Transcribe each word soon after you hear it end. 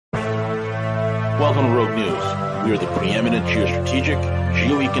Welcome to Rogue News. We are the preeminent geostrategic,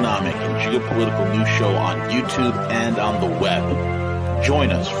 geoeconomic, and geopolitical news show on YouTube and on the web.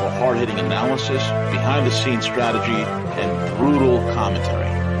 Join us for hard-hitting analysis, behind-the-scenes strategy, and brutal commentary.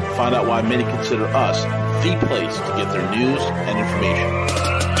 Find out why many consider us the place to get their news and information.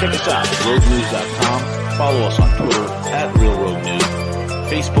 Check us out at roguenews.com. Follow us on Twitter at RealRogueNews,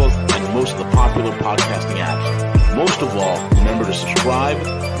 Facebook, and most of the popular podcasting apps. Most of all, remember to subscribe,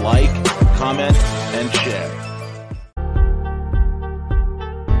 like, comment, and share.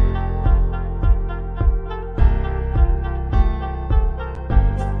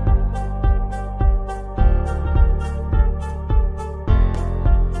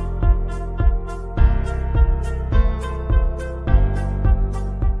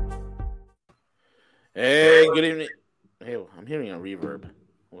 Hey, good evening. Hey, I'm hearing a reverb.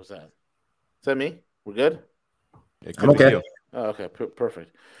 What was that? Is that me? We're good? I'm okay. Oh, okay,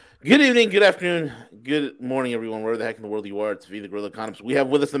 perfect. Good evening, good afternoon, good morning, everyone. Where the heck in the world you are, it's V, the Guerrilla Economist. We have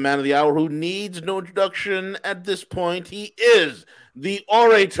with us the man of the hour who needs no introduction at this point. He is the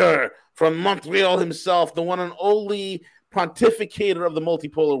orator from Montreal himself, the one and only pontificator of the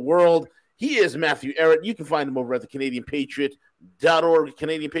multipolar world. He is Matthew Ehret. You can find him over at the CanadianPatriot.org,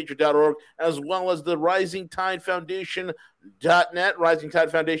 CanadianPatriot.org, as well as the Rising Tide Foundation.net,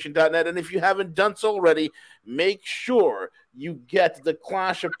 RisingTideFoundation.net. And if you haven't done so already, make sure you get the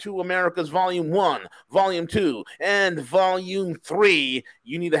Clash of Two Americas Volume 1, Volume 2, and Volume 3.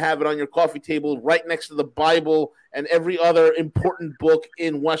 You need to have it on your coffee table right next to the Bible and every other important book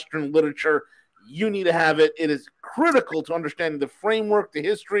in Western literature. You need to have it. It is critical to understanding the framework, the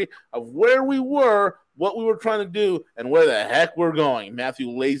history of where we were, what we were trying to do, and where the heck we're going. Matthew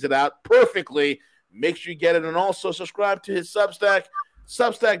lays it out perfectly. Make sure you get it, and also subscribe to his Substack,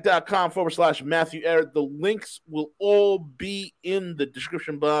 substack.com/Matthew Ehret. The links will all be in the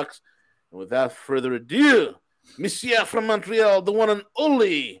description box. And without further ado, Monsieur from Montreal, the one and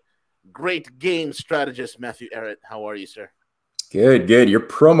only great game strategist, Matthew Ehret. How are you, sir? Good. Your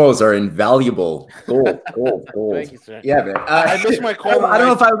promos are invaluable. Gold. Thank you, sir. Yeah, man. I missed my call. I don't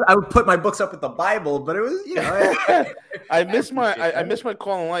know if I would put my books up with the Bible, but it was, I missed my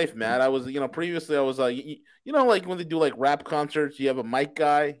call in life, man. I was, previously I was like when they do like rap concerts, you have a mic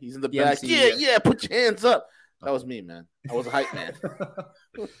guy. He's in the back. MC, yeah. Put your hands up. That was me, man. I was a hype man.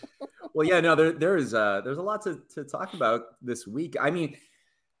 Well, yeah, no, there's a lot to talk about this week. I mean,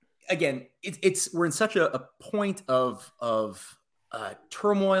 again, we're in such a point of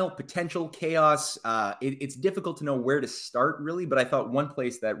turmoil, potential chaos. It's difficult to know where to start, really. But I thought one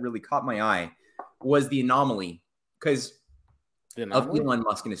place that really caught my eye was the anomaly, because of Elon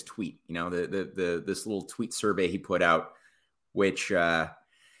Musk and his tweet. This little tweet survey he put out, which I'm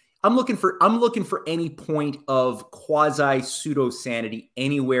looking for any point of quasi pseudo sanity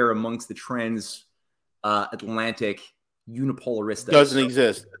anywhere amongst the transatlantic unipolaristas. Doesn't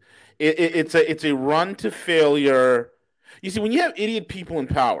exist. It's a run to failure. You see, when you have idiot people in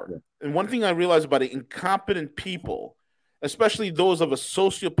power, and one thing I realize about incompetent people, especially those of a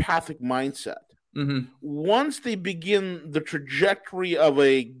sociopathic mindset, once they begin the trajectory of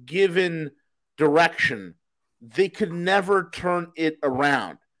a given direction, they could never turn it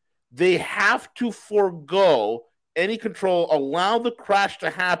around. They have to forego any control, allow the crash to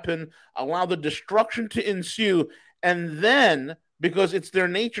happen, allow the destruction to ensue, and then, because it's their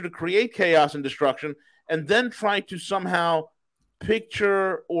nature to create chaos and destruction, and then try to somehow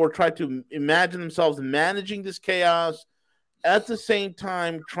picture or try to imagine themselves managing this chaos, at the same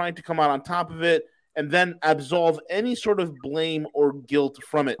time trying to come out on top of it, and then absolve any sort of blame or guilt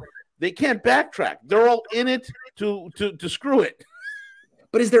from it. They can't backtrack. They're all in it to screw it.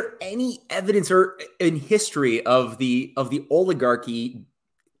 But is there any evidence or in history of the oligarchy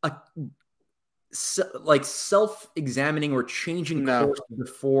self-examining or changing course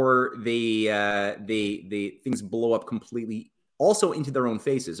before they things blow up completely, also into their own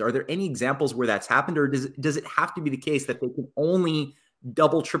faces? Are there any examples where that's happened, or does it have to be the case that they can only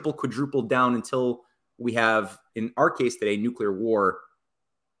double, triple, quadruple down until we have, in our case today, nuclear war,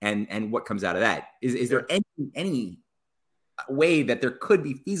 and what comes out of that? Is there any way that there could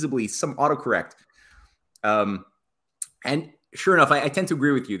be feasibly some autocorrect? And sure enough, I tend to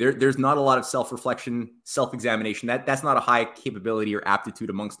agree with you. There's not a lot of self-reflection, self-examination. That's not a high capability or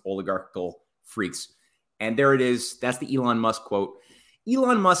aptitude amongst oligarchical freaks. And there it is. That's the Elon Musk quote.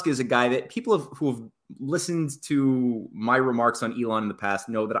 Elon Musk is a guy that people who have listened to my remarks on Elon in the past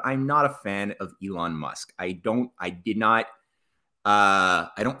know that I'm not a fan of Elon Musk. I don't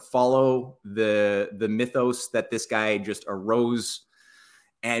follow the mythos that this guy just arose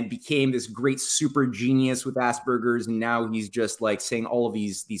and became this great super genius with Asperger's. And now he's just like saying all of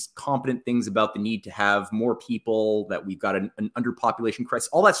these competent things about the need to have more people, that we've got an underpopulation crisis.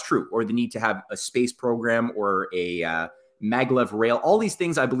 All that's true. Or the need to have a space program or a maglev rail. All these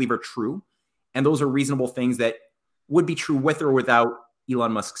things I believe are true. And those are reasonable things that would be true with or without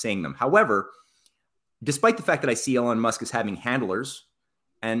Elon Musk saying them. However, despite the fact that I see Elon Musk as having handlers,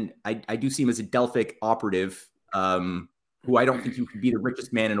 and I do see him as a Delphic operative, who I don't think you could be the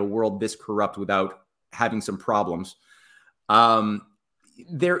richest man in a world this corrupt without having some problems.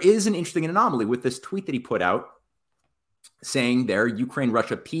 There is an interesting anomaly with this tweet that he put out saying there,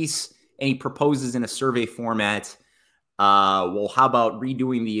 Ukraine-Russia peace, and he proposes in a survey format, well, how about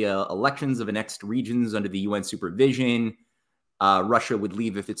redoing the elections of annexed regions under the UN supervision? Russia would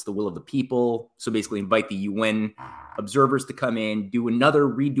leave if it's the will of the people. So basically invite the UN observers to come in, do another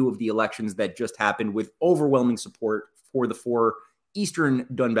redo of the elections that just happened with overwhelming support for the 4 eastern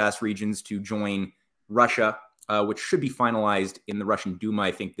Donbass regions to join Russia, which should be finalized in the Russian Duma,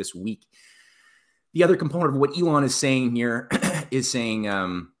 I think, this week. The other component of what Elon is saying here is saying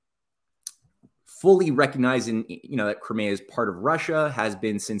fully recognizing, that Crimea is part of Russia, has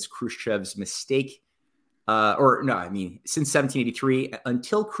been since Khrushchev's mistake. Since 1783,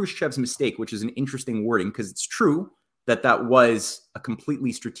 until Khrushchev's mistake, which is an interesting wording because it's true that was a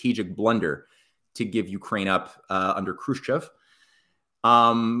completely strategic blunder to give Ukraine up under Khrushchev.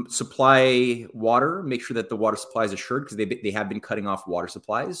 Supply water, make sure that the water supply is assured, because they have been cutting off water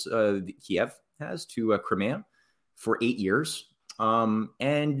supplies. Kiev has to Crimea for 8 years.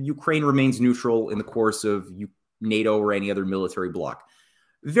 And Ukraine remains neutral in the course of NATO or any other military bloc.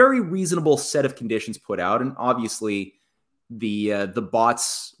 Very reasonable set of conditions put out. And obviously the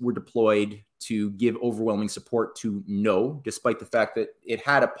bots were deployed to give overwhelming support to no, despite the fact that it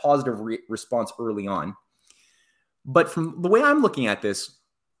had a positive response early on. But from the way I'm looking at this,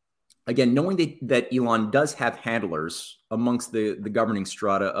 again, knowing that Elon does have handlers amongst the governing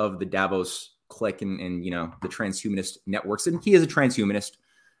strata of the Davos clique and the transhumanist networks, and he is a transhumanist.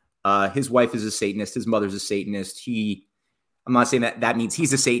 His wife is a Satanist. His mother's a Satanist. I'm not saying that means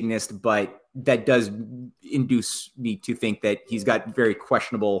he's a Satanist, but that does induce me to think that he's got very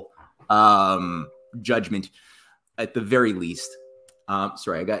questionable judgment at the very least.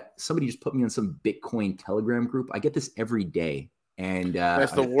 Sorry, somebody just put me on some Bitcoin Telegram group. I get this every day. And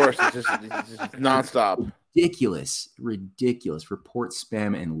that's the worst. It's just nonstop. Ridiculous. Report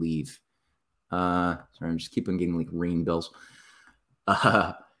spam and leave. Sorry, I'm just keep on getting like rain bills.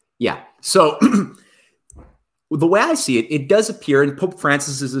 Yeah. So the way I see it, it does appear, and Pope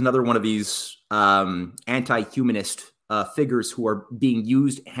Francis is another one of these anti-humanist figures who are being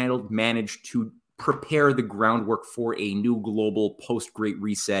used, handled, managed to prepare the groundwork for a new global post-Great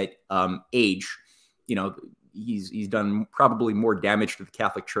Reset age. He's done probably more damage to the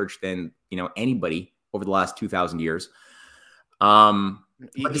Catholic Church than anybody over the last 2,000 years. I'm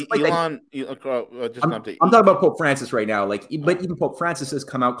talking about Pope Francis right now. But even Pope Francis has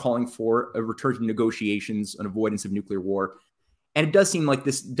come out calling for a return to negotiations, an avoidance of nuclear war, and it does seem like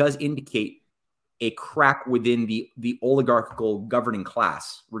this does indicate a crack within the oligarchical governing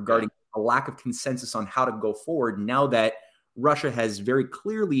class regarding a lack of consensus on how to go forward. Now that Russia has very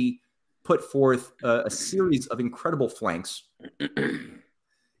clearly put forth a series of incredible flanks,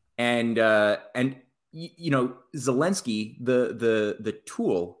 and Zelensky, the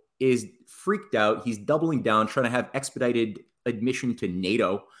tool, is freaked out. He's doubling down, trying to have expedited admission to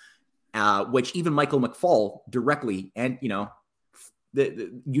NATO, which even Michael McFaul directly, and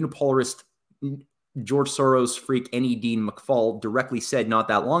the unipolarist George Soros freak Dean McFaul directly said not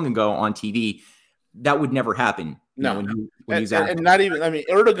that long ago on TV that would never happen. No, and not even.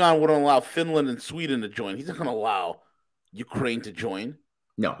 Erdogan wouldn't allow Finland and Sweden to join. He's not going to allow Ukraine to join.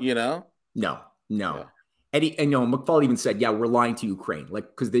 No. No. Yeah. And McFaul even said, "Yeah, we're lying to Ukraine."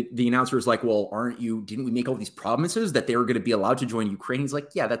 Because the announcer is like, "Well, didn't we make all these promises that they were going to be allowed to join Ukraine?" He's like,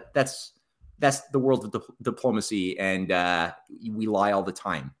 "Yeah, that's the world of diplomacy, and we lie all the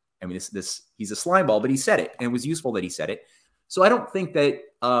time." This he's a slime ball, but he said it, and it was useful that he said it. So I don't think that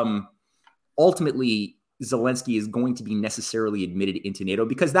ultimately Zelensky is going to be necessarily admitted into NATO,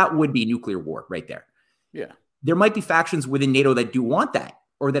 because that would be nuclear war right there. Yeah, there might be factions within NATO that do want that,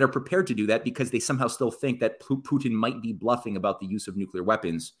 or that are prepared to do that, because they somehow still think that Putin might be bluffing about the use of nuclear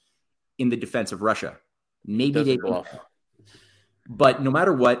weapons in the defense of Russia. Maybe they bluff. But no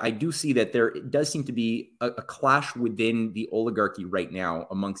matter what, I do see that there does seem to be a clash within the oligarchy right now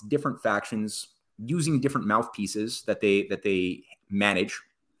amongst different factions using different mouthpieces that they manage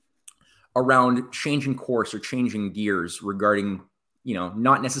around changing course or changing gears regarding,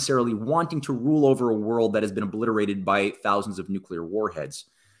 not necessarily wanting to rule over a world that has been obliterated by thousands of nuclear warheads.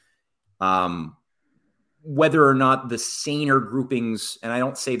 Whether or not the saner groupings, and I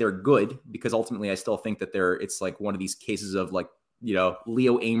don't say they're good, because ultimately I still think that it's like one of these cases of like,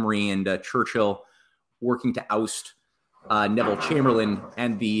 Leo Amory and Churchill working to oust Neville Chamberlain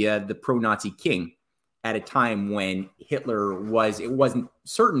and the pro-Nazi king at a time when it wasn't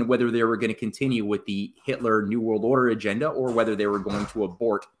certain whether they were going to continue with the Hitler New World Order agenda or whether they were going to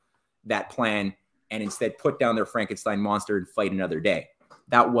abort that plan and instead put down their Frankenstein monster and fight another day.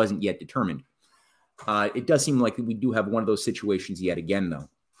 That wasn't yet determined. It does seem like we do have one of those situations yet again, though.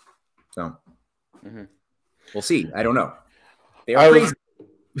 So We'll see. I don't know. They are crazy.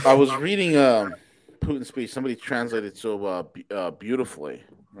 I was reading Putin's speech. Somebody translated so beautifully,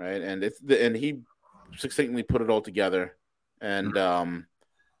 right? And he succinctly put it all together. And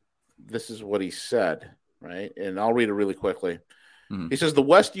this is what he said, right? And I'll read it really quickly. He says, the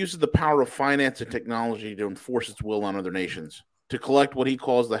West uses the power of finance and technology to enforce its will on other nations, to collect what he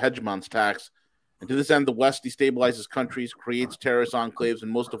calls the hegemon's tax. And to this end, the West destabilizes countries, creates terrorist enclaves,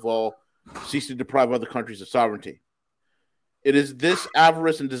 and most of all, seeks to deprive other countries of sovereignty. It is this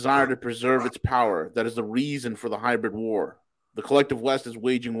avarice and desire to preserve its power that is the reason for the hybrid war. The collective West is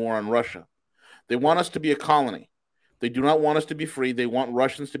waging war on Russia. They want us to be a colony. They do not want us to be free. They want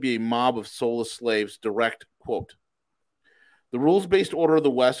Russians to be a mob of soulless slaves. Direct quote. The rules-based order of the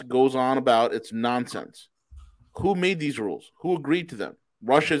West goes on about its nonsense. Who made these rules? Who agreed to them?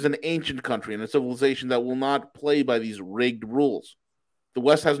 Russia is an ancient country and a civilization that will not play by these rigged rules. The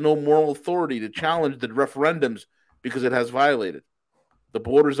West has no moral authority to challenge the referendums because it has violated the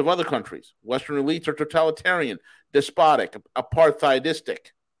borders of other countries. Western elites are totalitarian, despotic,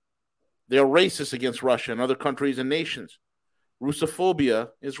 apartheidistic. They are racist against Russia and other countries and nations. Russophobia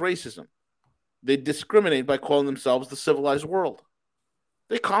is racism. They discriminate by calling themselves the civilized world.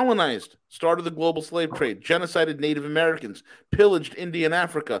 They colonized, started the global slave trade, genocided Native Americans, pillaged India and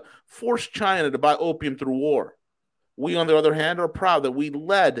Africa, forced China to buy opium through war. We, on the other hand, are proud that we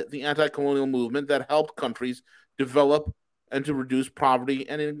led the anti-colonial movement that helped countries develop and to reduce poverty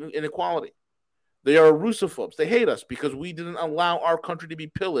and inequality. They are Russophobes. They hate us because we didn't allow our country to be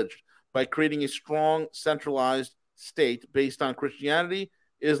pillaged by creating a strong, centralized state based on Christianity,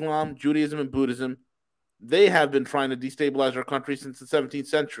 Islam, Judaism, and Buddhism. They have been trying to destabilize our country since the 17th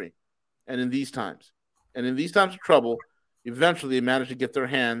century. And in these times of trouble, eventually they managed to get their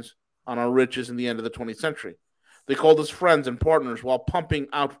hands on our riches in the end of the 20th century. They called us friends and partners while pumping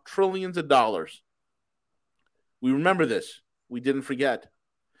out trillions of dollars. We remember this. We didn't forget.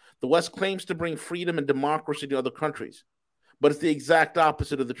 The West claims to bring freedom and democracy to other countries, but it's the exact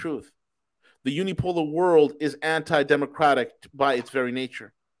opposite of the truth. The unipolar world is anti-democratic by its very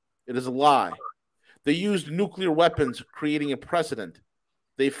nature. It is a lie. They used nuclear weapons, creating a precedent.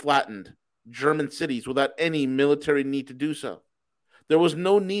 They flattened German cities without any military need to do so. There was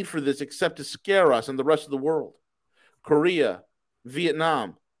no need for this except to scare us and the rest of the world. Korea,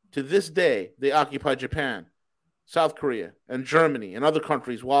 Vietnam, to this day, they occupy Japan, South Korea, and Germany and other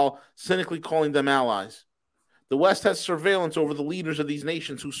countries while cynically calling them allies. The West has surveillance over the leaders of these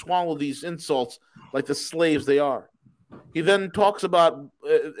nations who swallow these insults like the slaves they are. He then talks about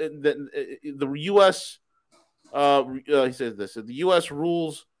the U.S. He says this: the U.S.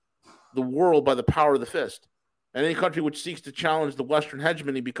 rules the world by the power of the fist, and any country which seeks to challenge the Western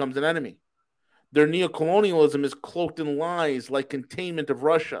hegemony becomes an enemy. Their neocolonialism is cloaked in lies like containment of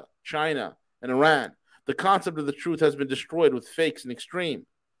Russia, China, and Iran. The concept of the truth has been destroyed with fakes and extreme.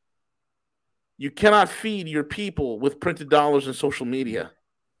 You cannot feed your people with printed dollars and social media.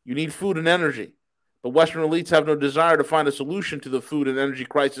 You need food and energy. But Western elites have no desire to find a solution to the food and energy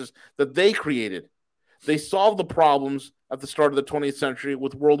crisis that they created. They solved the problems at the start of the 20th century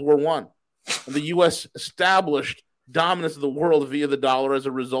with World War I. And the U.S. established dominance of the world via the dollar as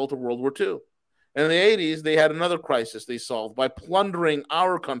a result of World War II. And in the 80s, they had another crisis they solved by plundering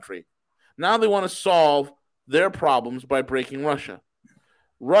our country. Now they want to solve their problems by breaking Russia.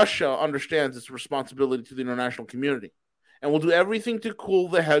 Russia understands its responsibility to the international community and will do everything to cool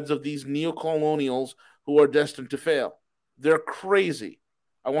the heads of these neocolonials who are destined to fail. They're crazy.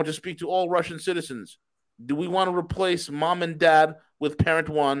 I want to speak to all Russian citizens. Do we want to replace mom and dad with parent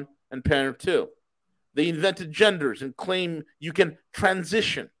one and parent two? They invented genders and claim you can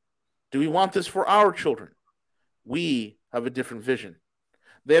transition. Do we want this for our children? We have a different vision.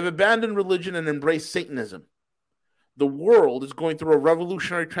 They have abandoned religion and embraced Satanism. The world is going through a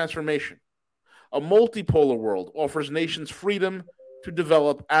revolutionary transformation. A multipolar world offers nations freedom to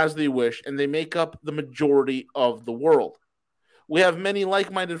develop as they wish, and they make up the majority of the world. We have many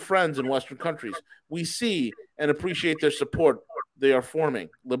like-minded friends in Western countries. We see and appreciate their support. They are forming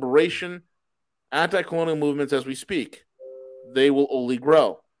liberation, anti-colonial movements as we speak. They will only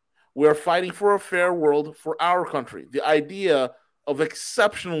grow. We are fighting for a fair world for our country. The idea of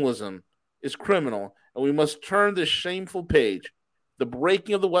exceptionalism is criminal, and we must turn this shameful page. The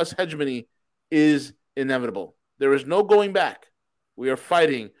breaking of the West hegemony is inevitable. There is no going back. We are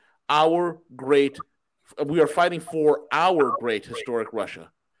fighting our great we are fighting for our great historic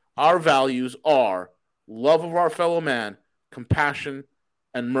Russia. Our values are love of our fellow man, compassion,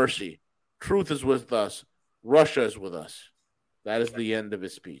 and mercy. Truth is with us. Russia is with us. That is the end of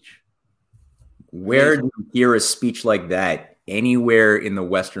his speech. Where do you hear a speech like that anywhere in the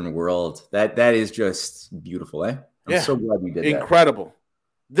Western world? That is just beautiful, eh? I'm so glad you did that. Incredible.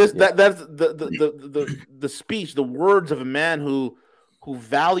 That's the speech, the words of a man who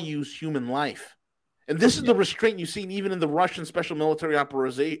values human life. And this is the restraint you've seen even in the Russian special military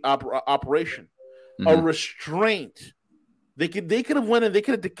operation. Mm-hmm. A restraint. They could have went and they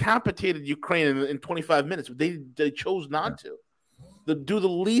could have decapitated Ukraine in 25 minutes, but they chose not to. To do the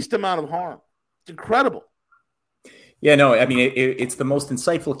least amount of harm. It's incredible. Yeah, no, I mean, it's the most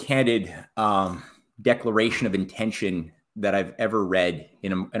insightful, candid declaration of intention that I've ever read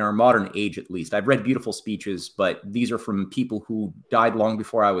in our modern age, at least. I've read beautiful speeches, but these are from people who died long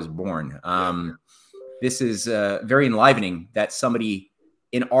before I was born. This is very enlivening that somebody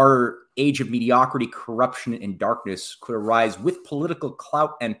in our age of mediocrity, corruption, and darkness could arise with political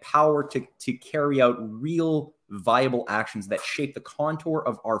clout and power to carry out real, viable actions that shape the contour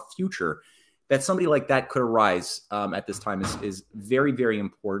of our future. That somebody like that could arise at this time is very, very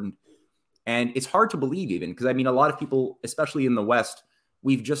important. And it's hard to believe even because, I mean, a lot of people, especially in the West,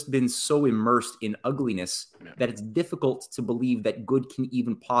 we've just been so immersed in ugliness that it's difficult to believe that good can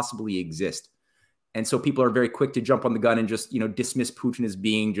even possibly exist. And so people are very quick to jump on the gun and just, dismiss Putin as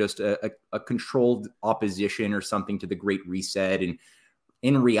being just a controlled opposition or something to the Great Reset. And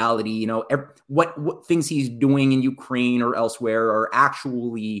in reality, what things he's doing in Ukraine or elsewhere are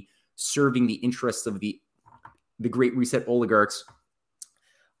actually serving the interests of the Great Reset oligarchs.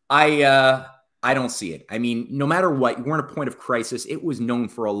 I don't see it. I mean, no matter what, we're in a point of crisis. It was known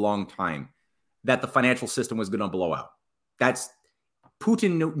for a long time that the financial system was going to blow out.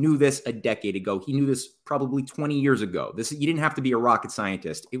 Putin knew this a decade ago. He knew this probably 20 years ago. You didn't have to be a rocket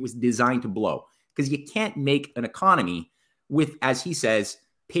scientist. It was designed to blow because you can't make an economy with, as he says,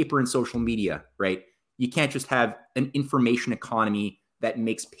 paper and social media, right? You can't just have an information economy that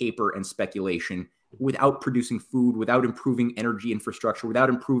makes paper and speculation without producing food, without improving energy infrastructure, without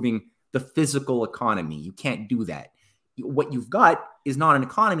improving the physical economy. You can't do that. What you've got is not an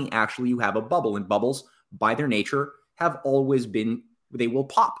economy. Actually, you have a bubble, and bubbles, by their nature, have always been, they will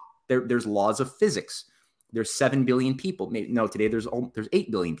pop. There's laws of physics. There's 7 billion people. Today there's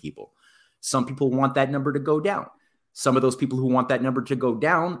 8 billion people. Some people want that number to go down. Some of those people who want that number to go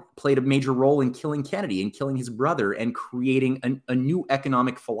down played a major role in killing Kennedy and killing his brother and creating a new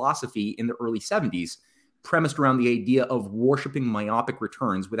economic philosophy in the early 70s, premised around the idea of worshiping myopic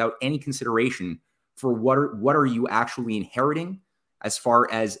returns without any consideration for what are you actually inheriting as far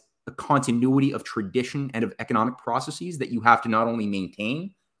as a continuity of tradition and of economic processes that you have to not only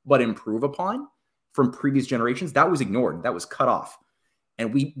maintain, but improve upon from previous generations. That was ignored. That was cut off.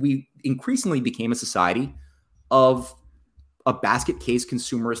 And we increasingly became a society of a basket case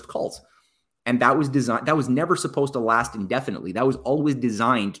consumerist cult. And that was never supposed to last indefinitely. That was always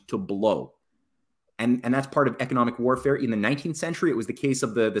designed to blow. And that's part of economic warfare. In the 19th century, it was the case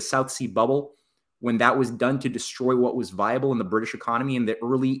of the South Sea bubble, when that was done to destroy what was viable in the British economy in the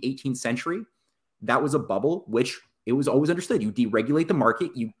early 18th century. That was a bubble, which it was always understood. You deregulate the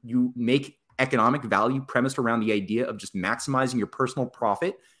market, you make economic value premised around the idea of just maximizing your personal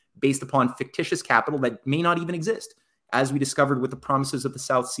profit based upon fictitious capital that may not even exist, as we discovered with the promises of the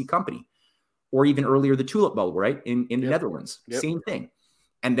South Sea Company, or even earlier, the tulip bubble, right? In the Netherlands, same thing.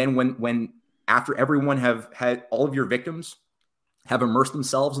 And then when after everyone have had, all of your victims have immersed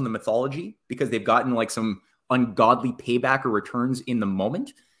themselves in the mythology because they've gotten like some ungodly payback or returns in the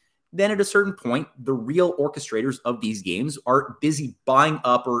moment, then at a certain point, the real orchestrators of these games are busy buying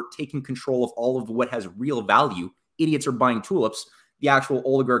up or taking control of all of what has real value. Idiots are buying tulips. The actual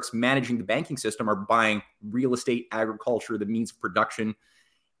oligarchs managing the banking system are buying real estate, agriculture, the means of production,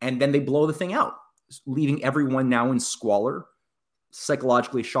 and then they blow the thing out, leaving everyone now in squalor,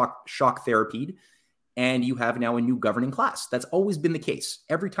 psychologically shock therapied, and you have now a new governing class. That's always been the case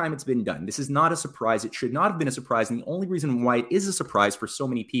every time it's been done. This is not a surprise. It should not have been a surprise. And the only reason why it is a surprise for so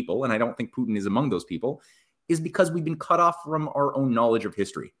many people, and I don't think Putin is among those people, is because we've been cut off from our own knowledge of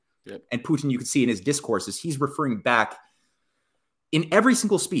history. Yep. And Putin, you can see in his discourses, he's referring back in every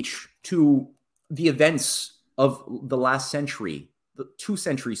single speech to the events of the last century, the 2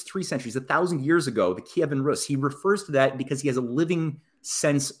 centuries, 3 centuries, 1,000 years ago, the Kievan Rus. He refers to that because he has a living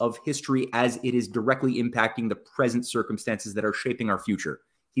sense of history as it is directly impacting the present circumstances that are shaping our future.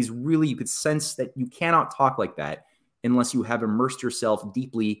 You could sense that you cannot talk like that unless you have immersed yourself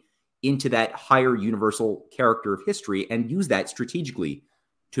deeply into that higher universal character of history and use that strategically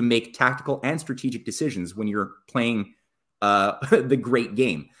to make tactical and strategic decisions when you're playing the great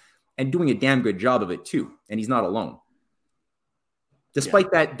game, and doing a damn good job of it too. And he's not alone.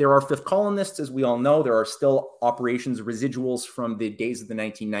 Despite that, there are fifth columnists, as we all know. There are still operations, residuals from the days of the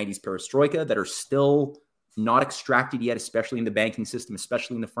 1990s perestroika that are still not extracted yet, especially in the banking system,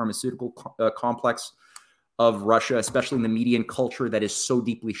 especially in the pharmaceutical complex of Russia, especially in the media and culture that is so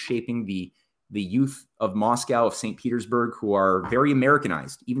deeply shaping the youth of Moscow, of St. Petersburg, who are very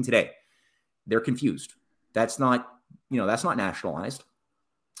Americanized even today. They're confused. That's not nationalized.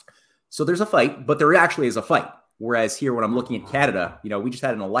 So there's a fight, but there actually is a fight. Whereas here, when I'm looking at Canada, we just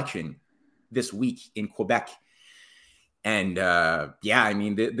had an election this week in Quebec. And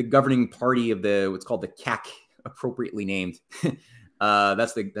the governing party of what's called the CAQ, appropriately named,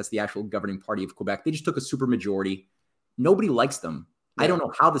 that's the actual governing party of Quebec. They just took a super majority. Nobody likes them. Yeah. I don't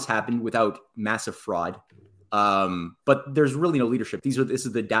know how this happened without massive fraud. But there's really no leadership. This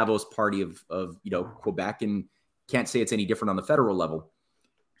is the Davos party of Quebec, and can't say it's any different on the federal level.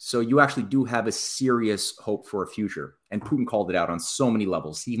 So you actually do have a serious hope for a future. And Putin called it out on so many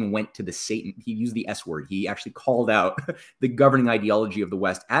levels. He even went to he used the S word. He actually called out the governing ideology of the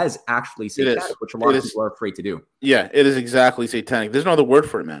West as actually satanic, which a lot of people are afraid to do. Yeah, it is exactly satanic. There's no other word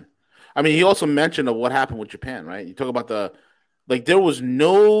for it, man. I mean, he also mentioned of what happened with Japan, right? You talk about there was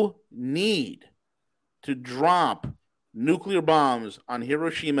no need to drop nuclear bombs on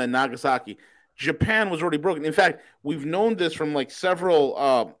Hiroshima and Nagasaki. Japan was already broken. In fact, we've known this from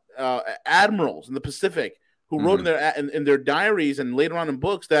several admirals in the Pacific who wrote in their diaries and later on in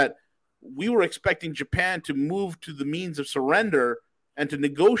books that we were expecting Japan to move to the means of surrender and to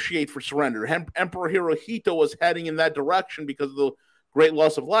negotiate for surrender. Emperor Hirohito was heading in that direction because of the great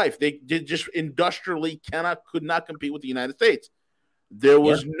loss of life. They just industrially could not compete with the United States. There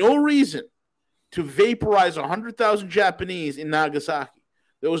was no reason to vaporize 100,000 Japanese in Nagasaki.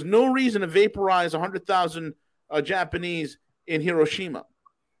 There was no reason to vaporize 100,000 Japanese in Hiroshima.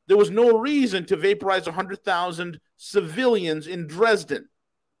 There was no reason to vaporize 100,000 civilians in Dresden.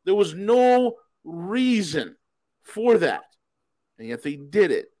 There was no reason for that. And yet they did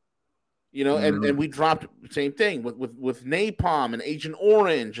it. And we dropped the same thing with napalm and Agent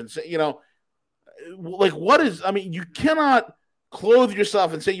Orange. And, you cannot clothe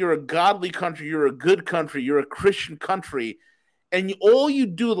yourself and say you're a godly country, you're a good country, you're a Christian country, and all you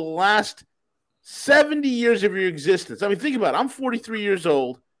do the last 70 years of your existence. I mean, think about it. I'm 43 years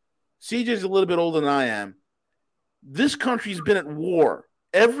old. CJ's a little bit older than I am. This country's been at war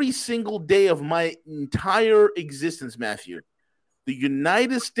every single day of my entire existence, Matthew. The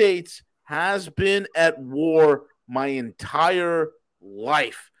United States has been at war my entire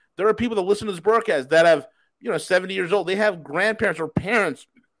life. There are people that listen to this broadcast that have, 70 years old. They have grandparents or parents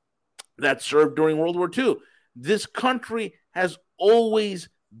that served during World War II. This country has always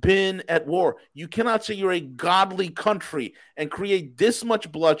been at war. You cannot say you're a godly country and create this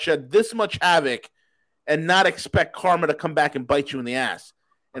much bloodshed, this much havoc, and not expect karma to come back and bite you in the ass.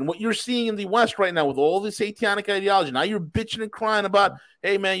 And what you're seeing in the West right now with all this satanic ideology, now you're bitching and crying about,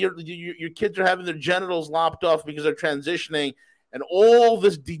 hey, man, your kids are having their genitals lopped off because they're transitioning, and all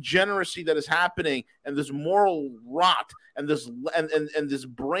this degeneracy that is happening, and this moral rot, and this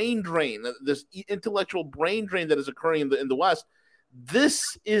brain drain, this intellectual brain drain that is occurring in the West.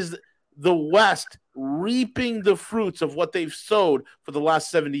 This is the West reaping the fruits of what they've sowed for the last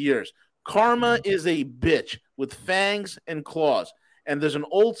 70 years. Karma is a bitch with fangs and claws. And there's an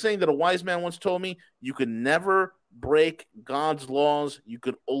old saying that a wise man once told me, you can never break God's laws. You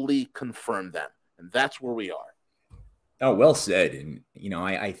could only confirm them. And that's where we are. Oh, well said. And,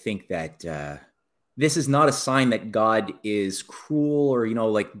 I think that this is not a sign that God is cruel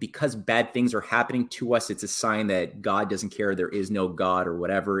or, because bad things are happening to us, it's a sign that God doesn't care. There is no God or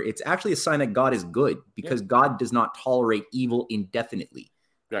whatever. It's actually a sign that God is good because God does not tolerate evil indefinitely.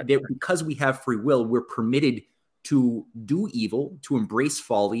 Right. Because we have free will, we're permitted to do evil, to embrace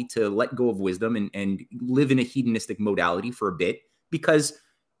folly, to let go of wisdom and live in a hedonistic modality for a bit because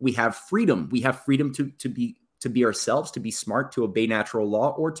we have freedom. We have freedom to be ourselves, to be smart, to obey natural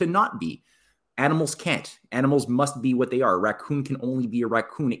law, or to not be. Animals can't. Animals must be what they are. A raccoon can only be a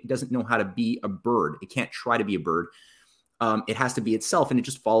raccoon. It doesn't know how to be a bird. It can't try to be a bird. It has to be itself, and it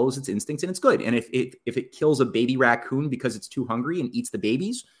just follows its instincts, and it's good. And if it kills a baby raccoon because it's too hungry and eats the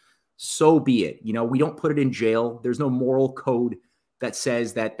babies, so be it. We don't put it in jail. There's no moral code that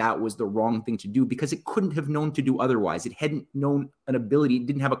says that that was the wrong thing to do because it couldn't have known to do otherwise. It hadn't known an ability. It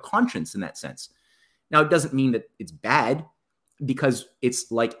didn't have a conscience in that sense. Now, it doesn't mean that it's bad because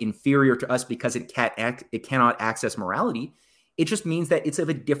it's like inferior to us because it cannot access morality. It just means that it's of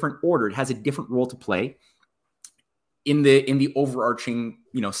a different order. It has a different role to play in the overarching,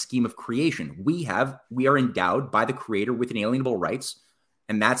 scheme of creation. We are endowed by the Creator with inalienable rights.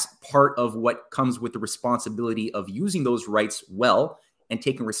 And that's part of what comes with the responsibility of using those rights well and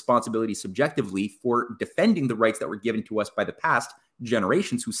taking responsibility subjectively for defending the rights that were given to us by the past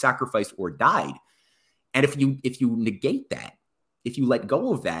generations who sacrificed or died. And if you negate that, if you let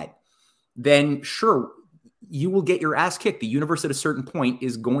go of that, then sure, you will get your ass kicked. The universe at a certain point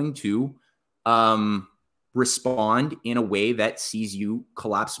is going to respond in a way that sees you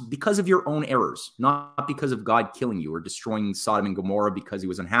collapse because of your own errors, not because of God killing you or destroying Sodom and Gomorrah because he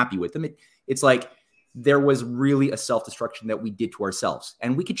was unhappy with them. It's like there was really a self-destruction that we did to ourselves,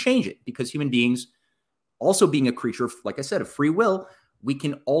 and we could change it because human beings, also being a creature, like I said, of free will, we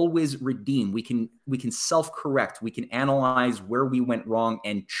can always redeem. We can self-correct. We can analyze where we went wrong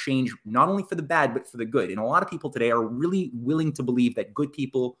and change not only for the bad, but for the good. And a lot of people today are really willing to believe that good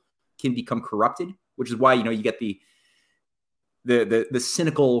people can become corrupted, which is why, you get the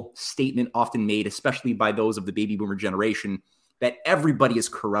cynical statement often made, especially by those of the baby boomer generation, that everybody is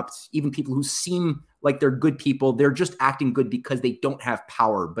corrupt. Even people who seem like they're good people, they're just acting good because they don't have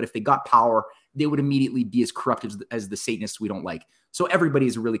power. But if they got power, they would immediately be as corrupt as the Satanists we don't like. So everybody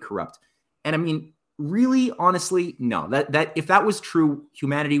is really corrupt. And I mean, really, honestly, no. That if that was true,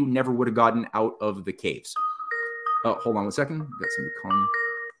 humanity never would have gotten out of the caves. Oh, hold on one second. Got somebody calling me.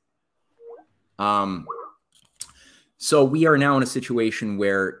 So we are now in a situation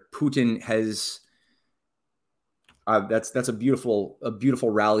where Putin has that's a beautiful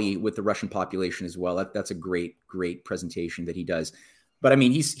rally with the Russian population as well. That's a great presentation that he does. But I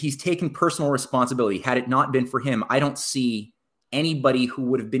mean, he's taken personal responsibility. Had it not been for him, I don't see anybody who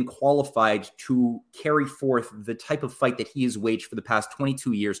would have been qualified to carry forth the type of fight that he has waged for the past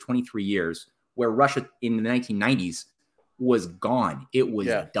 22 years, 23 years, where Russia in the 1990s was gone. It was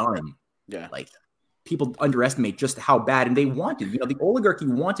done. Yeah. Like, people underestimate just how bad, and they wanted, the oligarchy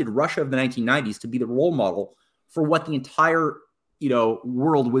wanted Russia of the 1990s to be the role model for what the entire,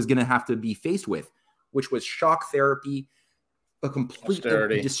 world was going to have to be faced with, which was shock therapy, a complete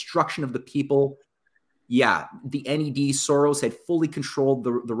destruction of the people. Yeah, the NED, Soros had fully controlled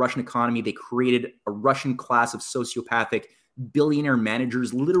the Russian economy. They created a Russian class of sociopathic billionaire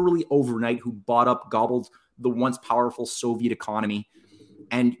managers literally overnight who gobbled the once powerful Soviet economy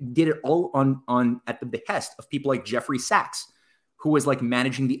and did it all on at the behest of people like Jeffrey Sachs, who was like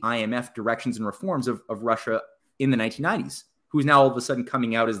managing the IMF directions and reforms of Russia in the 1990s, who's now all of a sudden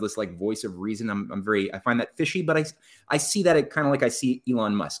coming out as this like voice of reason. I find that fishy, but I see that kind of like I see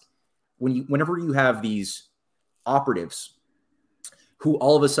Elon Musk. Whenever you have these operatives who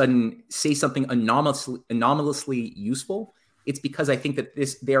all of a sudden say something anomalously useful, it's because I think that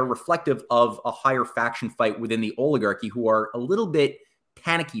they are reflective of a higher faction fight within the oligarchy who are a little bit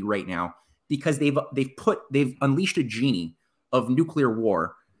panicky right now because they've unleashed a genie of nuclear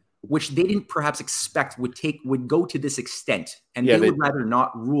war, which they didn't perhaps expect would go to this extent. And they would rather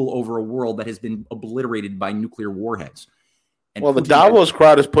not rule over a world that has been obliterated by nuclear warheads. And the Davos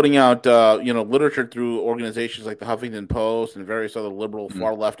crowd is putting out, literature through organizations like the Huffington Post and various other liberal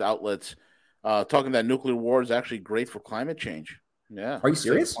far left outlets, talking that nuclear war is actually great for climate change. Yeah. Are you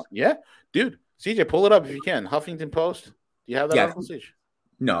serious? Yeah, dude. CJ, pull it up if you can. Huffington Post. Do you have that article, CJ?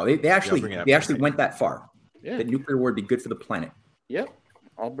 No, they actually went that far. Yeah. That nuclear war would be good for the planet. Yep.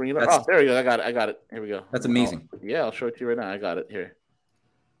 I'll bring it up. There you go. I got it. Here we go. That's amazing. I'll show it to you right now. I got it here.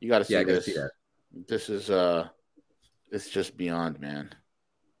 You got to see this. See that. This is it's just beyond, man.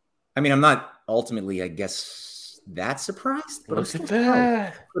 I mean, I'm not ultimately, I guess, that surprised. But look at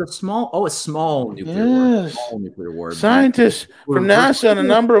that. But a small nuclear war. Small nuclear war. Scientists from NASA and a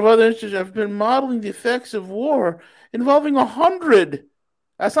number of other institutes have been modeling the effects of war involving 100.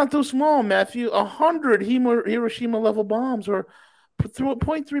 That's not too small, Matthew. 100 Hiroshima-level bombs, or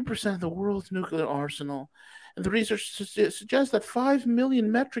 0.3% of the world's nuclear arsenal. And the research suggests that 5 million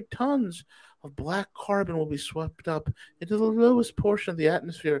metric tons of black carbon will be swept up into the lowest portion of the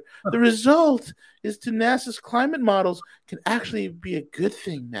atmosphere. The result is to NASA's climate models can actually be a good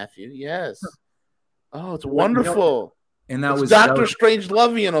thing, Matthew. Yes. Oh, it's wonderful. And that was Dr.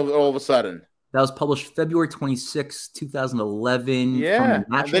 Strange-Lovian all of a sudden. That was published February 26, 2011. Yeah,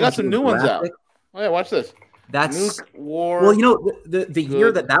 they got some new ones out. Oh yeah, watch this. That's Nuke war. Well, the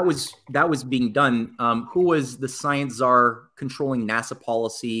year that was being done. Who was the science czar controlling NASA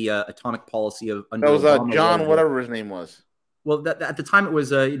policy, atomic policy of? That was John, whatever his name was. Well, at the time it was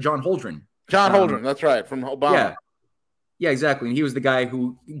John Holdren. John Holdren, that's right, from Obama. Yeah, exactly. And he was the guy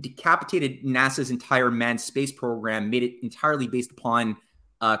who decapitated NASA's entire manned space program, made it entirely based upon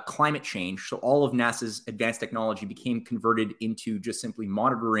climate change. So all of NASA's advanced technology became converted into just simply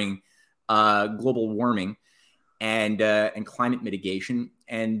monitoring global warming and climate mitigation.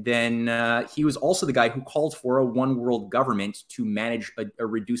 And then he was also the guy who called for a one world government to manage a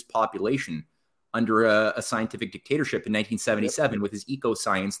reduced population under a scientific dictatorship in 1977 with his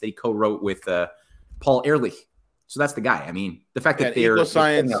eco-science that he co-wrote with Paul Ehrlich. So that's the guy. I mean, the fact that they're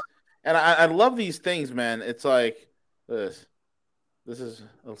science, and I love these things, man. It's like this. This is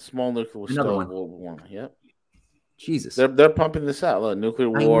a small nuclear Another global warming. Yep. Jesus, they're pumping this out. Look, nuclear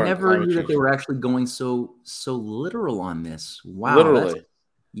war. I never knew that they were actually going so literal on this. Wow, literally.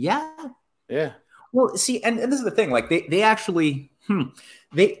 Yeah. Well, see, and this is the thing. Like they actually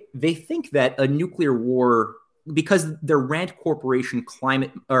they think that a nuclear war, because they're Rand Corporation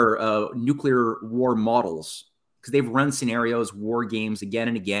climate or nuclear war models, because they've run scenarios, war games again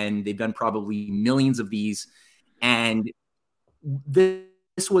and again. They've done probably millions of these. And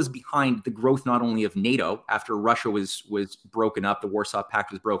this was behind the growth not only of NATO after Russia was broken up, the Warsaw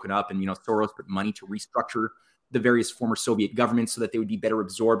Pact was broken up, and Soros put money to restructure the various former Soviet governments so that they would be better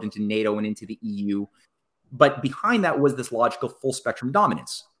absorbed into NATO and into the EU. But behind that was this logical full spectrum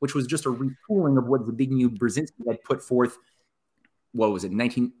dominance, which was just a retooling of what Zbigniew Brzezinski had put forth. What was it, in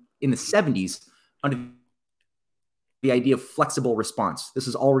the 70s, under the idea of flexible response. This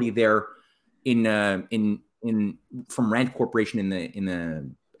is already there in from Rand Corporation in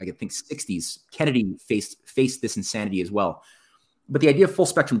the I think 60s. Kennedy faced this insanity as well. But the idea of full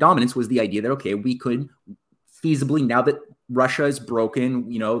spectrum dominance was the idea that, okay, we could feasibly, now that Russia is broken,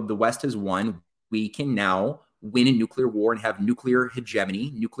 the West has won, we can now win a nuclear war and have nuclear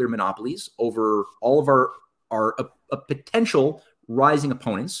hegemony, nuclear monopolies over all of our potential rising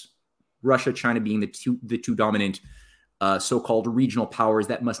opponents, Russia, China being the two dominant so-called regional powers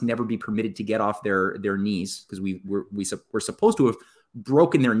that must never be permitted to get off their knees, because we're supposed to have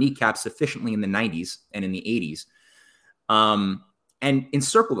broken their kneecaps sufficiently in the 90s and in the 80s, and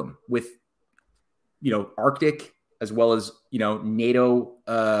encircle them with Arctic as well as NATO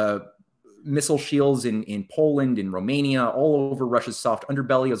missile shields in Poland, in Romania, all over Russia's soft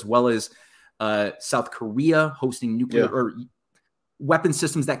underbelly, as well as South Korea hosting nuclear or weapon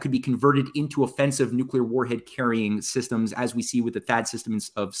systems that could be converted into offensive nuclear warhead carrying systems, as we see with the THAAD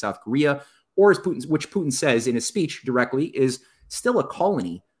systems of South Korea, or as Putin says in his speech directly, is still a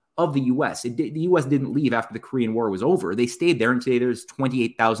colony of the U.S. The U.S. didn't leave after the Korean War was over. They stayed there, and today there's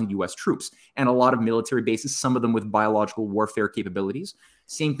 28,000 U.S. troops and a lot of military bases, some of them with biological warfare capabilities.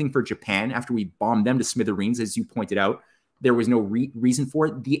 Same thing for Japan. After we bombed them to smithereens, as you pointed out, there was no reason for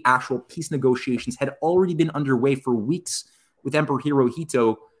it. The actual peace negotiations had already been underway for weeks, with Emperor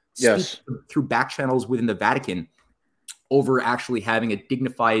Hirohito through back channels within the Vatican over actually having a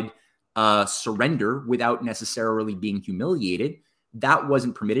dignified surrender without necessarily being humiliated. That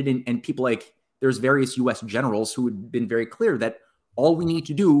wasn't permitted. And people there's various U.S. generals who had been very clear that all we need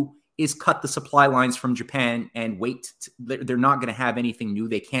to do is cut the supply lines from Japan and wait. They're not going to have anything new.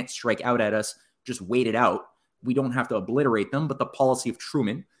 They can't strike out at us. Just wait it out. We don't have to obliterate them. But the policy of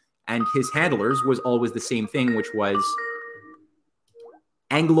Truman and his handlers was always the same thing, which was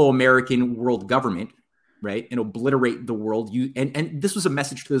Anglo-American world government, right? And obliterate the world. And this was a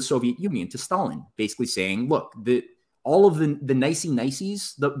message to the Soviet Union, to Stalin, basically saying, look, all of the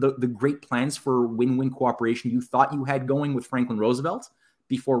nicey-niceys, the great plans for win-win cooperation you thought you had going with Franklin Roosevelt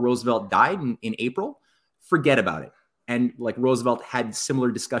before Roosevelt died in April, forget about it. And Roosevelt had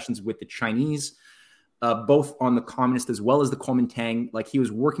similar discussions with the Chinese, both on the communist as well as the Kuomintang. He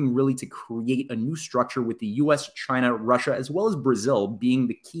was working really to create a new structure with the US, China, Russia, as well as Brazil being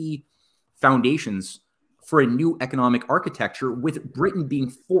the key foundations for a new economic architecture, with Britain being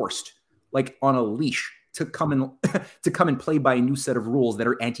forced on a leash to come and play by a new set of rules that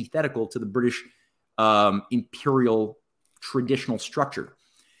are antithetical to the British imperial traditional structure.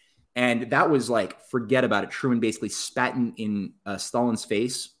 And that was forget about it. Truman basically spat in Stalin's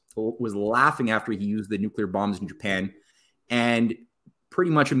face, was laughing after he used the nuclear bombs in Japan, and pretty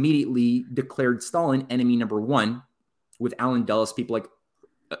much immediately declared Stalin enemy number one, with Allen Dulles, people like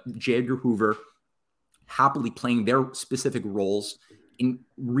J. Edgar Hoover happily playing their specific roles in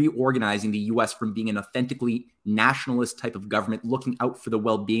reorganizing the U.S. from being an authentically nationalist type of government, looking out for the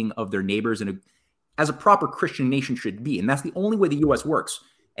well-being of their neighbors, and as a proper Christian nation should be. And that's the only way the U.S. works.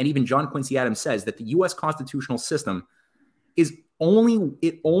 And even John Quincy Adams says that the U.S. constitutional system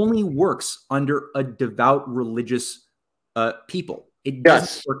only works under a devout religious people. It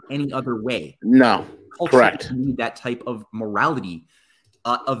doesn't work any other way. No. culturally Correct. need that type of morality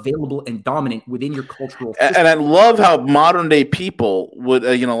available and dominant within your cultural And system. I love how modern day people would,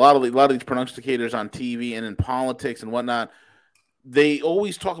 a lot of these prognosticators on TV and in politics and whatnot, they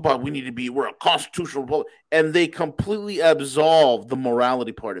always talk about we're a constitutional republic, and they completely absolve the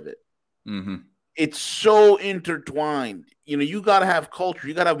morality part of it. Mm-hmm. It's so intertwined. You got to have culture,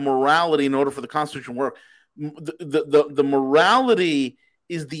 you got to have morality in order for the Constitution to work. The morality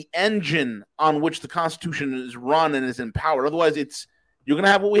is the engine on which the Constitution is run and is empowered. Otherwise, you're going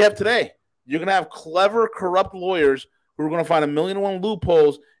to have what we have today. You're going to have clever, corrupt lawyers who are going to find 1,000,001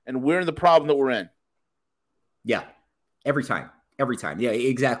 loopholes, and we're in the problem that we're in. Yeah, every time. Yeah,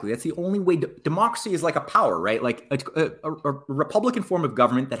 exactly. That's the only way. Democracy is like a power, right? Like a Republican form of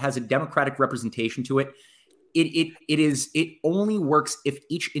government that has a democratic representation to it. It only works if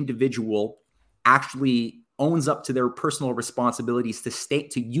each individual actually owns up to their personal responsibilities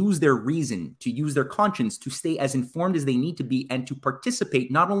to use their reason, to use their conscience, to stay as informed as they need to be, and to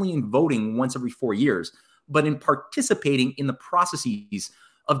participate not only in voting once every 4 years, but in participating in the processes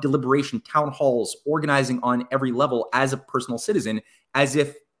of deliberation, town halls, organizing on every level as a personal citizen, as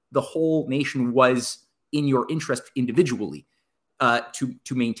if the whole nation was in your interest individually,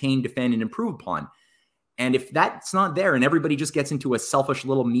 to maintain, defend, and improve upon. And if that's not there and everybody just gets into a selfish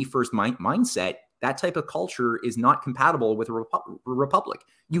little me first mindset, that type of culture is not compatible with a republic.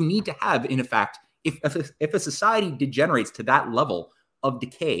 You need to have, in effect, if a society degenerates to that level of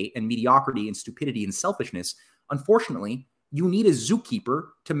decay and mediocrity and stupidity and selfishness, unfortunately, you need a zookeeper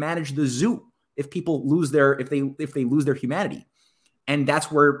to manage the zoo if people lose if they lose their humanity. And that's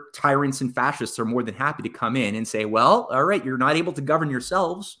where tyrants and fascists are more than happy to come in and say, well, all right, you're not able to govern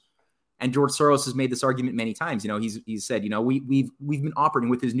yourselves. And George Soros has made this argument many times. He's said, we've been operating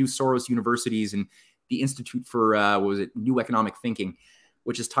with his new Soros universities and the Institute for New Economic Thinking,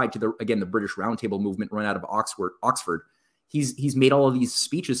 which is tied to the British Roundtable movement run out of Oxford. He's made all of these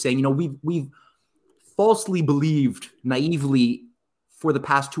speeches saying, we've falsely believed naively for the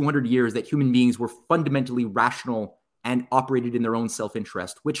past 200 years that human beings were fundamentally rational and operated in their own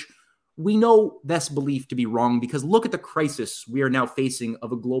self-interest, which we know this belief to be wrong because look at the crisis we are now facing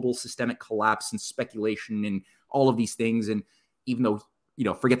of a global systemic collapse and speculation and all of these things. And even though,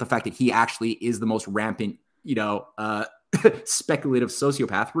 forget the fact that he actually is the most rampant, speculative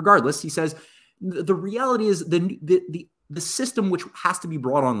sociopath, regardless, he says the reality is the system which has to be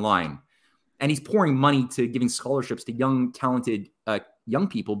brought online. And he's pouring money to giving scholarships to young, talented young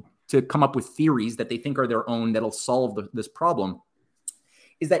people to come up with theories that they think are their own that'll solve this problem,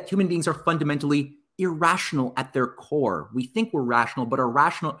 is that human beings are fundamentally irrational at their core. We think we're rational, but our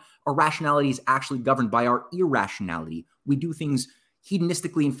rationality is actually governed by our irrationality. We do things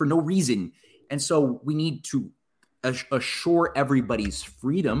hedonistically and for no reason. And so we need to assure everybody's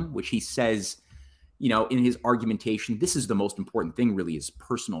freedom, which he says, in his argumentation, this is the most important thing really, is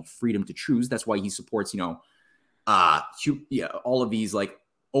personal freedom to choose. That's why he supports, all of these like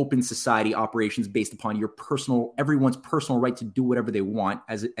open society operations based upon everyone's personal right to do whatever they want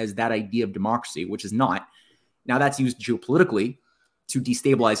as that idea of democracy, which is not. Now that's used geopolitically to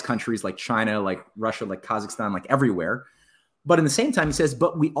destabilize countries like China, like Russia, like Kazakhstan, like everywhere. But in the same time, he says,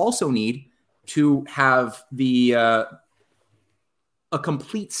 but we also need to have a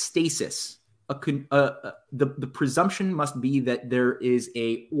complete stasis. The presumption must be that there is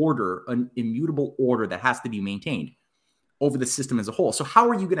an immutable order that has to be maintained over the system as a whole. So how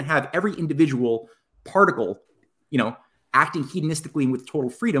are you going to have every individual particle, acting hedonistically and with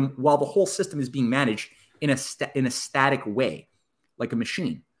total freedom while the whole system is being managed in a static way, like a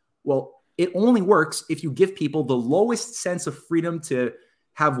machine? Well, it only works if you give people the lowest sense of freedom to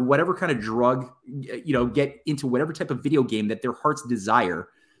have whatever kind of drug, get into whatever type of video game that their hearts desire,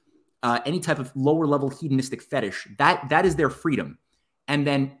 any type of lower level hedonistic fetish. That is their freedom. And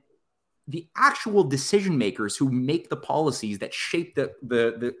then the actual decision makers who make the policies that shape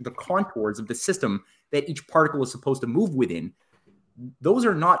the contours of the system that each particle is supposed to move within, those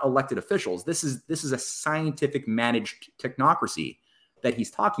are not elected officials. This is a scientific managed technocracy that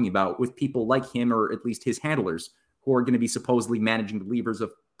he's talking about, with people like him, or at least his handlers, who are going to be supposedly managing the levers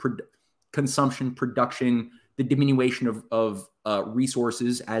of consumption, production, the diminution of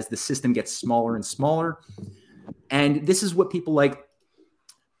resources as the system gets smaller and smaller. And this is what people like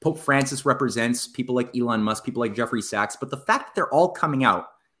Pope Francis represents, people like Elon Musk, people like Jeffrey Sachs. But the fact that they're all coming out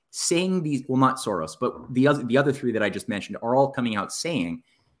saying these, well, not Soros, but the other three that I just mentioned are all coming out saying,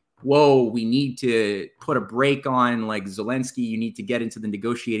 whoa, we need to put a break on, like Zelensky, you need to get into the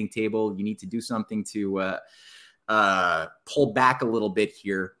negotiating table, you need to do something to pull back a little bit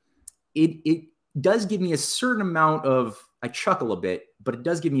here. It does give me a certain amount of, I chuckle a bit, but it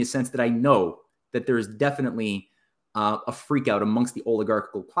does give me a sense that I know that there's definitely a freak out amongst the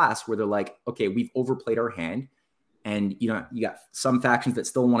oligarchical class where they're like, okay, we've overplayed our hand. And, you got some factions that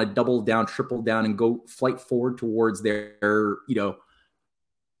still want to double down, triple down, and go flight forward towards their,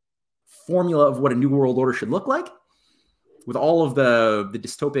 formula of what a new world order should look like, with all of the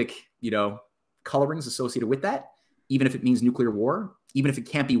dystopic, colorings associated with that, even if it means nuclear war, even if it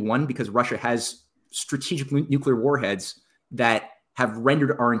can't be won because Russia has strategic nuclear warheads that have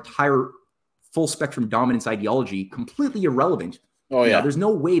rendered our entire full spectrum dominance ideology completely irrelevant. Oh, yeah. There's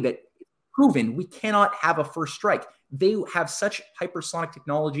no way that proven we cannot have a first strike. They have such hypersonic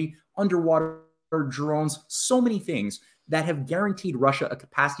technology, underwater drones, so many things that have guaranteed Russia a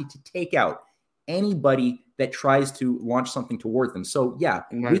capacity to take out anybody that tries to launch something towards them. So yeah,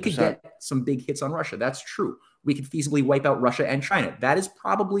 100%. We could get some big hits on Russia. That's true. We could feasibly wipe out Russia and China. That is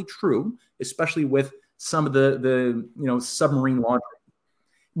probably true, especially with some of the submarine launching.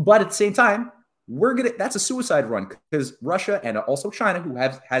 But at the same time, that's a suicide run because Russia and also China, who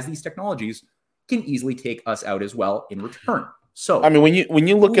has these technologies, can easily take us out as well in return. So I mean, when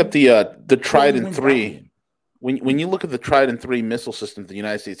you look at the Trident III, when you look at the Trident III missile system the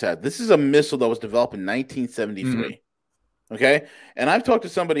United States had, this is a missile that was developed in 1973. Mm-hmm. Okay, and I've talked to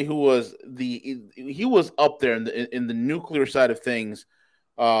somebody who was he was up there in the nuclear side of things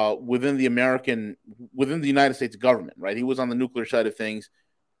within the United States government, right? He was on the nuclear side of things,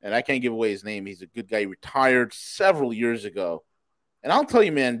 and I can't give away his name. He's a good guy. He retired several years ago. And I'll tell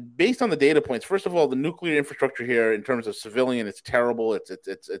you, man, based on the data points, first of all, the nuclear infrastructure here in terms of civilian, it's terrible.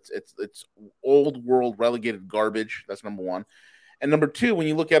 It's old world relegated garbage. That's number one. And number two, when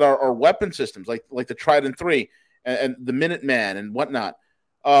you look at our weapon systems, like the Trident III and the Minuteman and whatnot,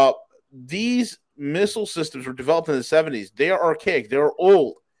 these missile systems were developed in the 70s. They are archaic. They are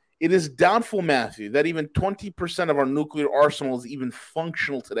old. It is doubtful, Matthew, that even 20% of our nuclear arsenal is even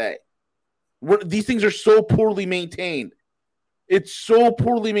functional today. These things are so poorly maintained. It's so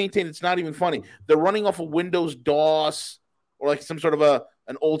poorly maintained. It's not even funny. They're running off of Windows DOS or like some sort of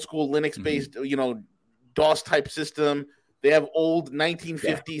an old school Linux-based, DOS type system. They have old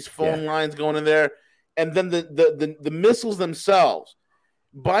 1950s phone lines going in there. And then the missiles themselves,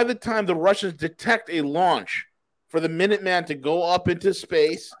 by the time the Russians detect a launch for the Minuteman to go up into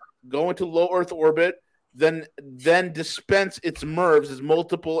space, go into low Earth orbit, then dispense its MIRVs, its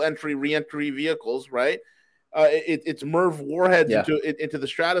multiple entry re-entry vehicles, right? It's MIRV warheads into the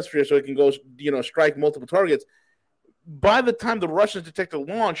stratosphere so it can go, strike multiple targets. By the time the Russians detect a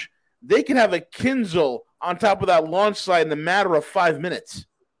launch, they can have a Kinzhal on top of that launch site in a matter of 5 minutes.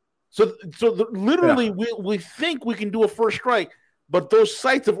 So literally, we think we can do a first strike, but those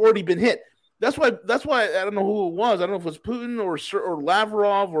sites have already been hit. That's why I don't know who it was. I don't know if it was Putin or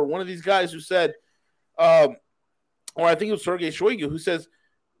Lavrov or one of these guys who said, or I think it was Sergei Shoigu who says,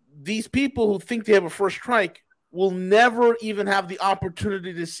 these people who think they have a first strike will never even have the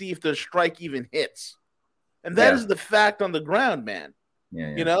opportunity to see if the strike even hits. And that is the fact on the ground, man.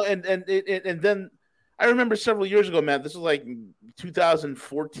 And then I remember several years ago, man, this was like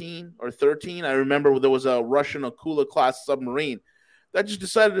 2014 or 13. I remember there was a Russian Akula class submarine that just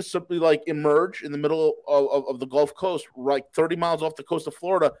decided to simply like emerge in the middle of the Gulf Coast, like 30 miles off the coast of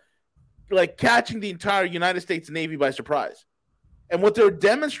Florida, like catching the entire United States Navy by surprise. And what they're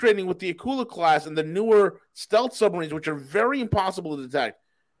demonstrating with the Akula class and the newer stealth submarines, which are very impossible to detect,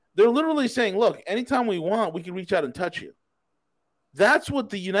 they're literally saying, look, anytime we want, we can reach out and touch you. That's what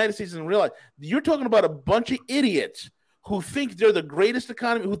the United States doesn't realize. You're talking about a bunch of idiots who think they're the greatest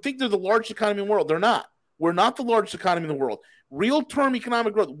economy, who think they're the largest economy in the world. They're not. We're not the largest economy in the world. Real term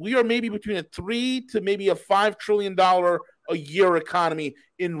economic growth, we are maybe between a $3 to maybe a $5 trillion a year economy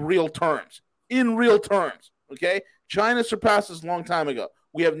in real terms. In real terms, okay? China surpassed us a long time ago.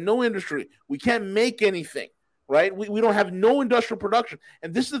 We have no industry. We can't make anything, right? We don't have no industrial production.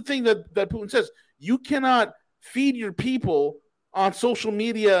 And this is the thing that Putin says. You cannot feed your people on social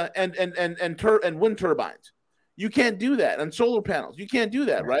media and wind turbines. You can't do that. And solar panels. You can't do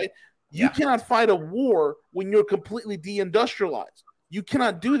that, right? You cannot fight a war when you're completely deindustrialized. You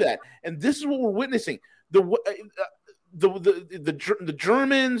cannot do that. And this is what we're witnessing. The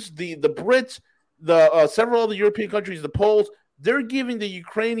Germans, the Brits, several other European countries, the Poles, they're giving the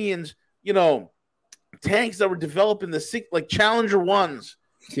Ukrainians, tanks that were developed in like Challenger 1s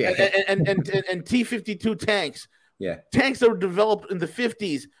and T-52 tanks. Yeah. Tanks that were developed in the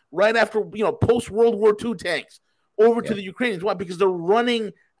 50s, right after, post-World War II tanks over to the Ukrainians. Why? Because they're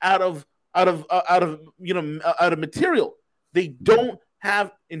running out of material. They don't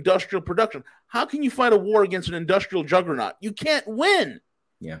have industrial production. How can you fight a war against an industrial juggernaut? You can't win.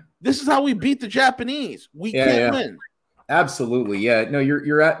 Yeah. This is how we beat the Japanese. We can't win. Absolutely. Yeah. No,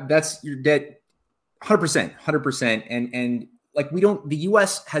 you're dead. 100%, 100%. And like the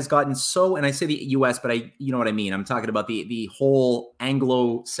U.S. has gotten so, and I say the U.S., but you know what I mean. I'm talking about the whole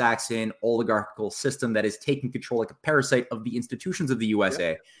Anglo-Saxon oligarchical system that is taking control like a parasite of the institutions of the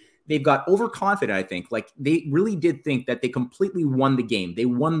USA. Yeah. They've got overconfident, I think. Like they really did think that they completely won the game. They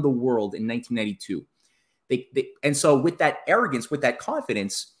won the world in 1992. And so with that arrogance, with that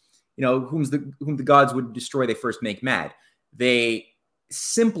confidence, whom the gods would destroy, they first make mad. They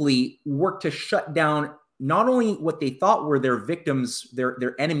simply work to shut down not only what they thought were their victims,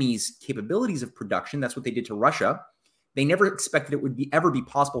 their enemies' capabilities of production. That's what they did to Russia. They never expected it would ever be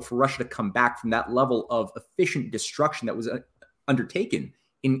possible for Russia to come back from that level of efficient destruction that was undertaken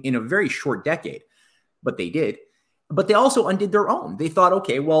in a very short decade. But they did. But they also undid their own. They thought,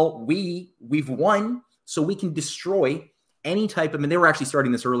 okay, well, we've won, so we can destroy any type of, and they were actually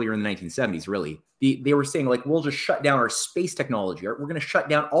starting this earlier in the 1970s, really. They were saying, like, we'll just shut down our space technology. We're going to shut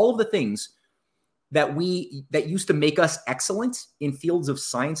down all of the things that used to make us excellent in fields of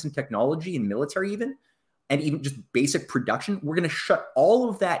science and technology and military even, and even just basic production. We're going to shut all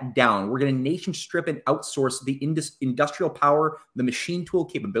of that down. We're going to nation strip and outsource the industrial power, the machine tool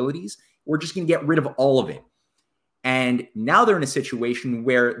capabilities. We're just going to get rid of all of it. And now they're in a situation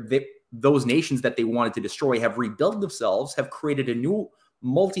where those nations that they wanted to destroy have rebuilt themselves, have created a new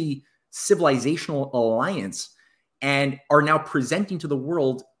multi-civilizational alliance, and are now presenting to the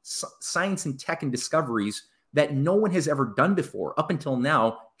world science and tech and discoveries that no one has ever done before. Up until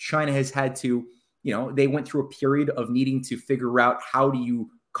now, China has had to, they went through a period of needing to figure out how do you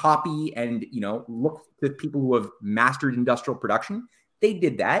copy and, look to people who have mastered industrial production. They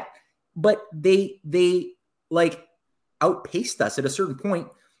did that, but they like outpaced us at a certain point.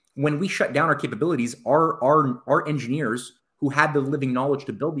 When we shut down our capabilities, our engineers who had the living knowledge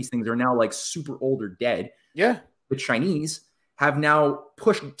to build these things are now like super old or dead. Yeah. The Chinese have now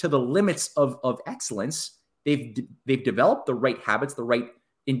pushed to the limits of excellence. They've developed the right habits, the right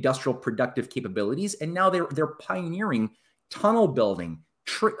industrial productive capabilities, and now they're pioneering tunnel building.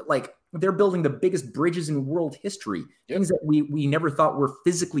 Like they're building the biggest bridges in world history. Yep. Things that we never thought were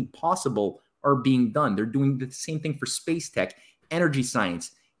physically possible are being done. They're doing the same thing for space tech, energy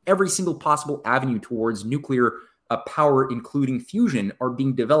science. Every single possible avenue towards nuclear power, including fusion, are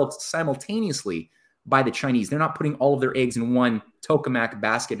being developed simultaneously by the Chinese. They're not putting all of their eggs in one tokamak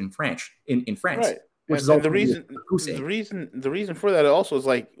basket in France. Right. Which and is the reason for that also is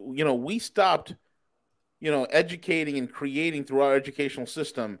like, we stopped, educating and creating through our educational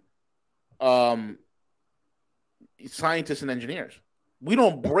system, scientists and engineers. We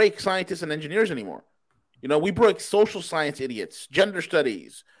don't break scientists and engineers anymore. We break social science idiots, gender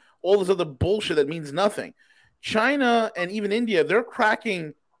studies, all this other bullshit that means nothing. China and even India, they're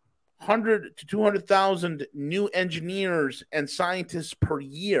cracking 100 to 200,000 new engineers and scientists per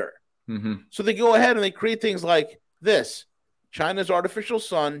year. Mm-hmm. So they go ahead and they create things like this. China's artificial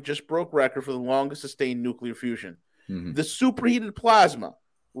sun just broke record for the longest sustained nuclear fusion. Mm-hmm. The superheated plasma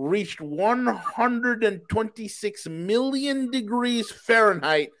reached 126 million degrees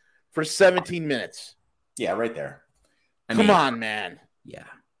Fahrenheit for 17 minutes. Yeah, right there. Come on, man. Yeah.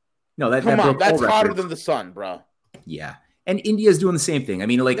 No, that's hotter than the sun, bro. Yeah. And India is doing the same thing. I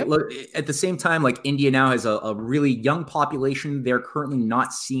mean, like, look, at the same time, like India now has a really young population. They're currently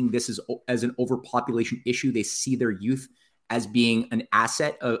not seeing this as an overpopulation issue. They see their youth as being an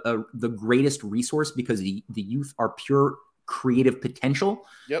asset, the greatest resource, because the youth are pure creative potential.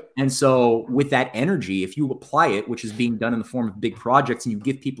 Yep. And so with that energy, if you apply it, which is being done in the form of big projects, and you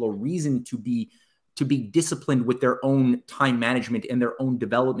give people a reason to be disciplined with their own time management and their own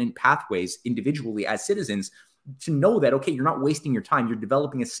development pathways individually as citizens, to know that, okay, you're not wasting your time. You're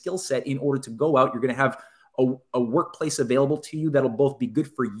developing a skill set in order to go out. You're going to have a workplace available to you that'll both be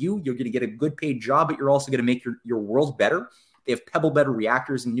good for you. You're going to get a good paid job, but you're also going to make your world better. They have pebble better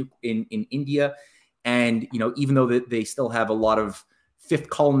reactors in India. And, even though they still have a lot of fifth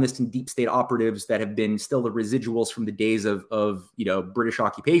columnist and deep state operatives that have been still the residuals from the days of British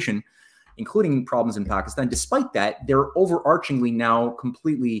occupation, including problems in Pakistan. Despite that, they're overarchingly now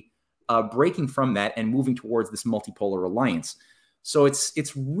completely breaking from that and moving towards this multipolar alliance. So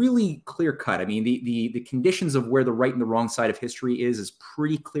it's really clear cut. I mean, the conditions of where the right and the wrong side of history is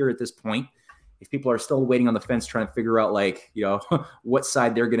pretty clear at this point. If people are still waiting on the fence trying to figure out, like, what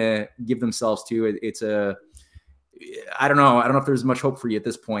side they're going to give themselves to, I don't know. I don't know if there's much hope for you at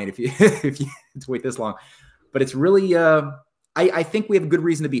this point if you have to wait this long. But it's really, I think we have a good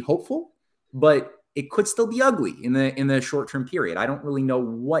reason to be hopeful, but it could still be ugly in the short-term period. I don't really know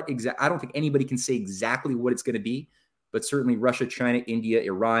I don't think anybody can say exactly what it's going to be, but certainly Russia, China, India,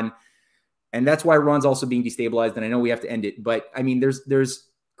 Iran. And that's why Iran's also being destabilized. And I know we have to end it, but I mean, there's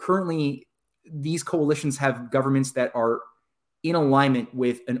currently these coalitions have governments that are in alignment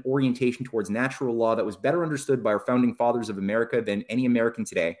with an orientation towards natural law that was better understood by our founding fathers of America than any American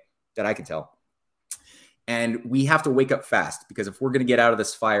today that I could tell. And we have to wake up fast, because if we're going to get out of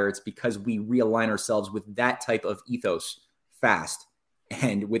this fire, it's because we realign ourselves with that type of ethos fast.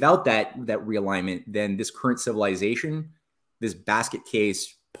 And without that realignment, then this current civilization, this basket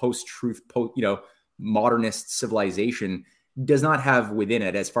case, post-truth, modernist civilization does not have within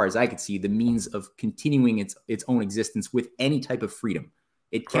it, as far as I could see, the means of continuing its own existence with any type of freedom.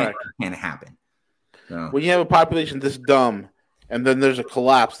 It can't happen. So. When you have a population this dumb, and then there's a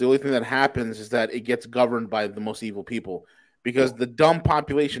collapse, the only thing that happens is that it gets governed by the most evil people, because the dumb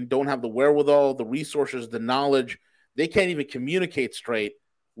population don't have the wherewithal, the resources, the knowledge. They can't even communicate straight,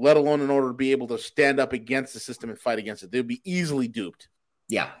 let alone in order to be able to stand up against the system and fight against it. They'd be easily duped.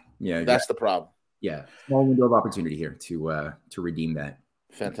 Yeah. That's the problem. Yeah, small window of opportunity here to redeem that.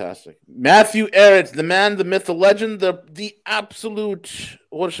 Fantastic. Matthew Ehret, the man, the myth, the legend, the absolute,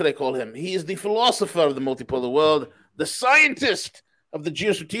 what should I call him? He is the philosopher of the multipolar world, the scientist of the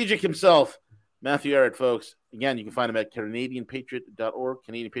geostrategic himself. Matthew Ehret, folks. Again, you can find him at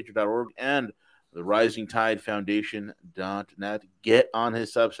canadianpatriot.org, and the risingtidefoundation.net. Get on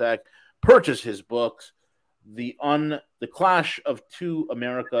his Substack, purchase his books, The Clash of Two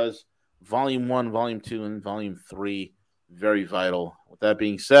Americas, Volume 1, Volume 2, and Volume 3. Very vital. With that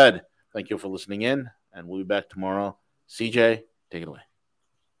being said, thank you for listening in, and we'll be back tomorrow. CJ, take it away.